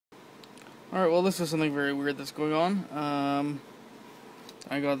Alright, well this is something very weird that's going on.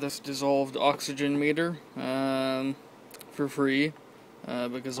 I got this dissolved oxygen meter for free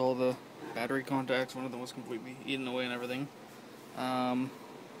because all the battery contacts, one of them was completely eaten away and everything. So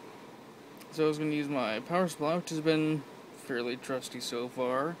I was going to use my power supply, which has been fairly trusty so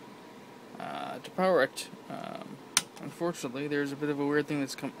far, to power it. Unfortunately, there's a bit of a weird thing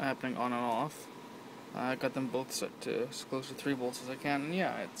that's happening on and off. I got them both set to as close to 3 volts as I can, and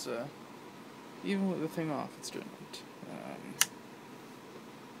yeah, it's even with the thing off, it's doing it.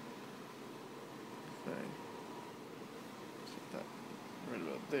 If I set that right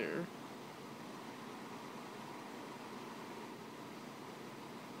about there.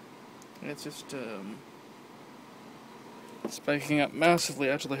 And it's just spiking up massively.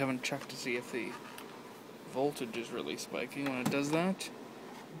 I actually haven't checked to see if the voltage is really spiking when it does that.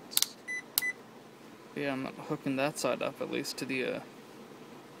 Yeah, I'm not hooking that side up at least to the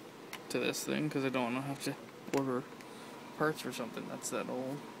to this thing because I don't want to have to order parts for something that's that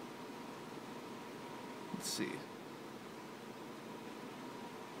old. Let's see.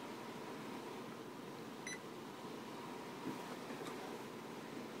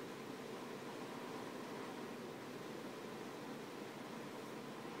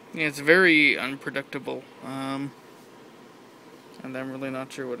 Yeah, it's very unpredictable, and I'm really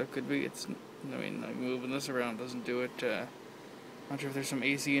not sure what it could be. I mean, like moving this around doesn't do it. Not sure if there's some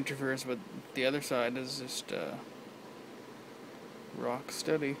AC interference, but the other side is just rock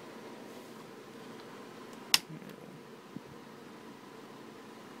steady.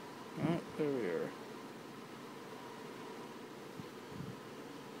 Oh, there we are.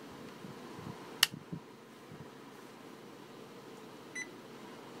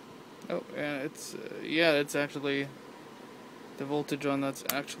 Oh, and it's yeah, it's actually the voltage on that's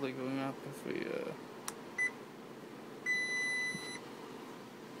actually going up if we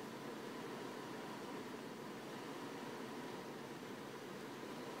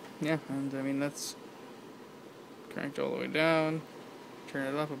yeah, and I mean that's cranked all the way down.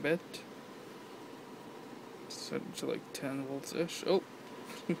 Turn it up a bit. Set it to like 10 volts ish. Oh,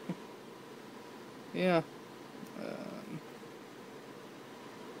 yeah.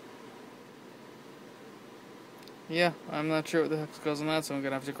 Yeah, I'm not sure what the heck's causing that, so I'm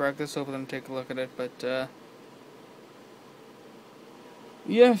gonna have to crack this open and take a look at it. But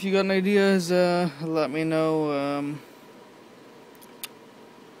yeah, if you got any ideas, let me know.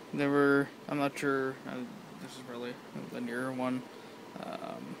 I'm not sure. This is really a linear one.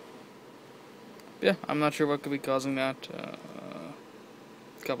 Yeah, I'm not sure what could be causing that. A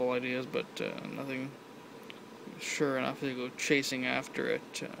couple ideas, but nothing sure enough to go chasing after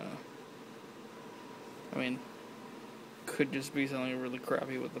it. I mean, could just be something really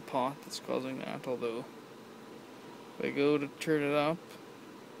crappy with the pot that's causing that, although if I go to turn it up,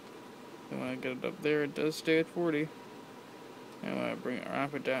 and when I get it up there, it does stay at 40. And when I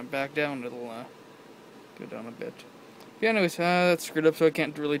ramp it down, back down, it'll go down a bit. Yeah, anyways, that's screwed up, so I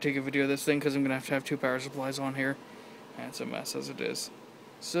can't really take a video of this thing because I'm going to have 2 power supplies on here, and it's a mess as it is.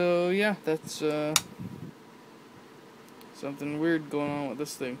 So, yeah, that's something weird going on with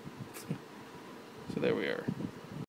this thing. So there we are.